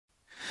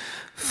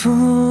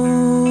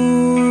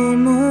Full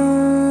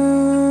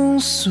moon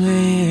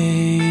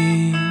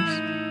sways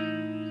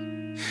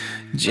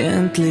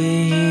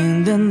gently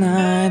in the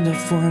night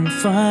of one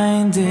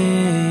fine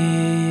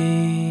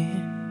day.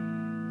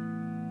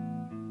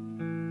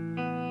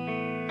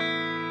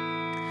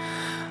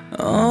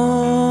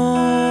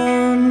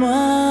 On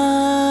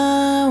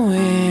my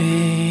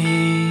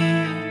way,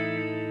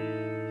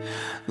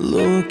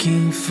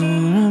 looking for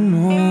a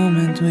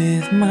moment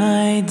with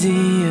my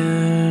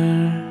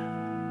dear.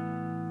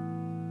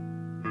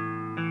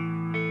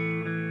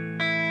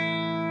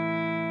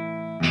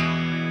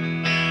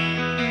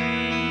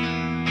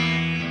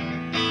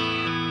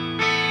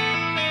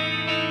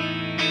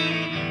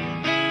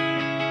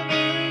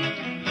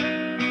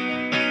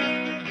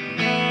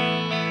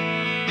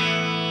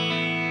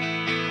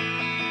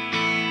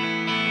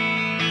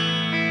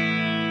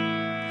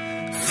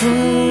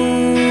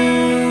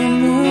 Full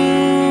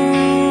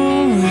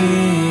moon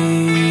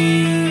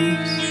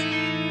waves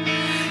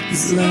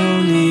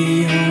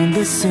slowly on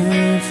the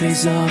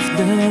surface of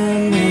the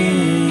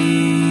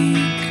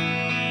lake.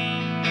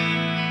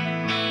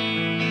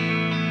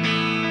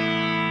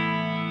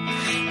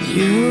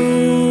 You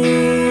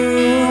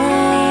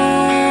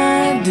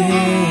are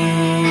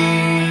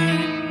there,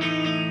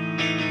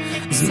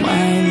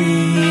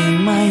 smiling in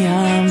my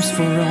arms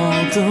for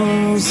all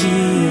those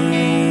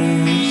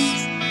years.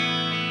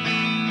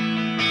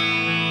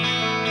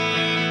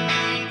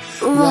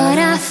 What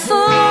a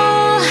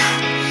fool,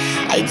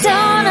 I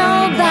don't know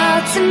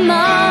about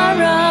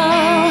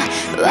tomorrow,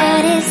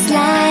 what it's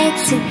like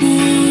to be.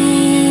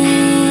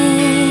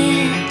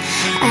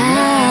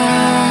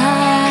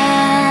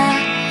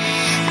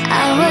 I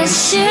was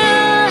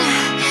sure,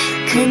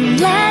 couldn't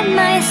let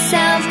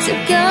myself to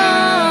go,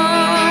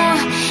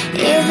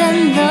 even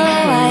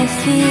though I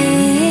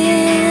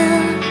feel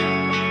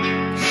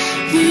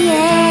the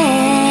end.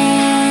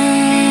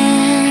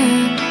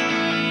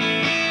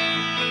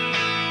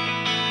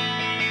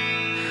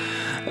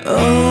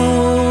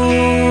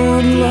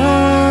 Old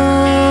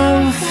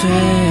love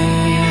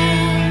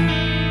affair,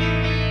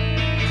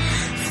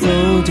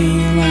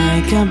 floating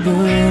like a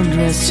bird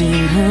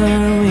resting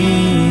her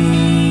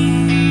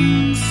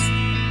wings.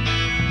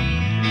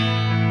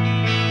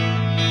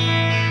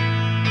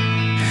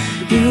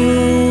 You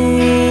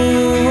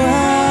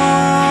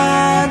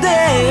are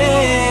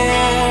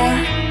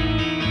there,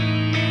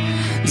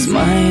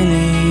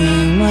 smiling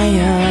in my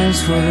arms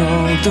for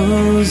all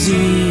those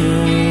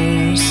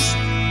years.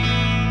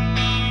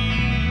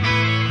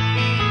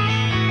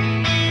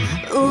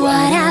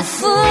 What a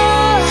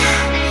fool,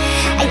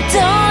 I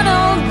don't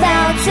know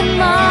about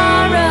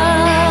tomorrow,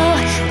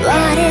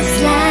 what it's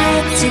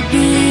like to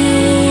be.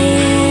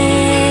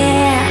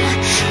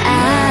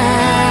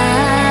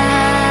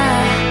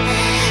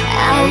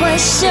 I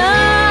was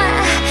sure,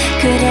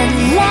 couldn't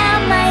allow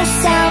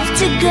myself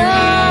to go,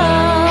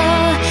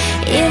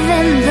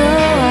 even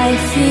though I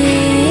feel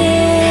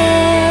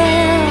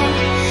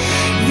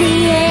the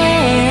end.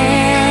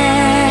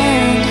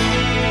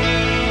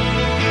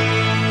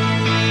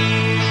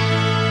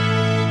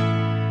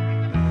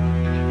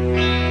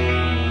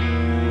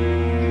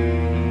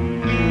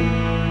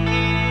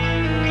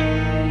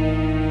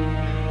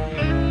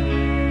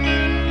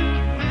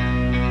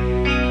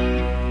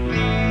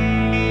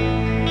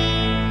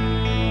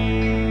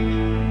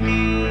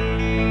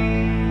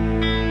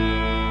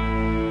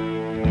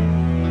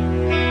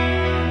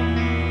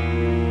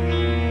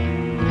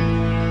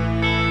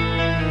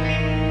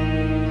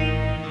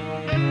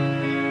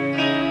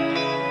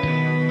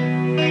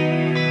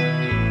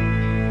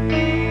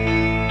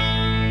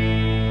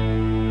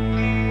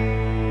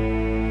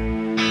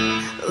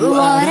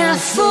 What a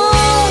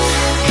fool,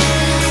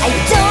 I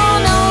don't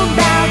know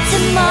about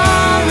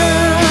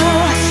tomorrow,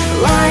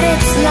 what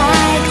it's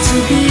like to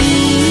be.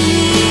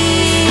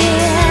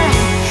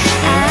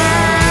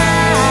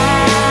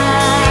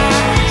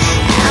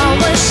 I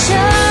was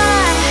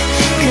sure,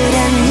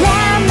 couldn't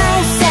allow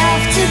myself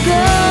to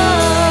go,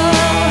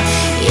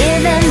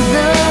 even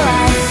though I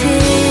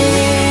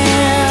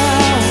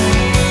feel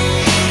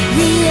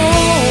the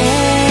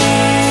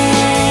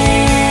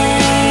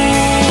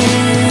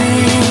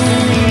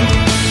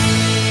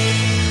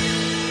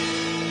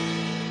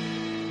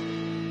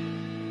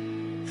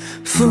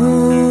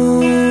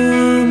Full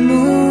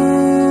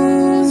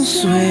moon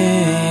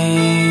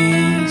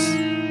sways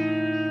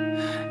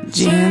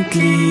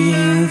gently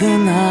in the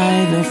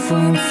night of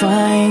one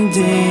fine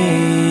day.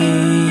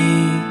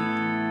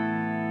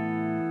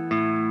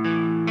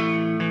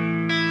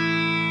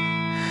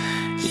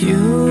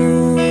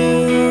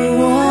 You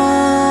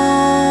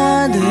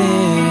are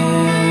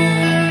there,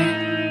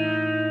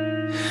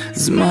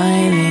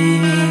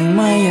 smiling in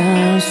my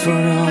arms for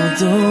all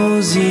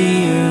those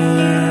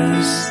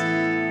years.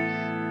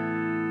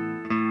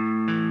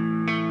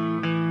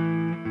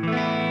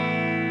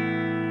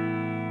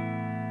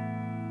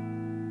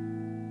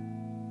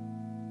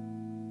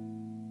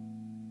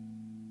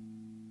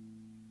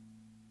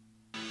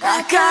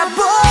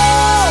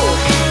 Acabou,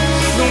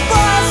 não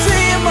posso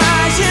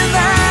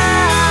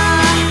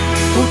imaginar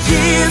o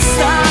que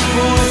stop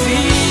for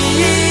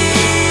thee.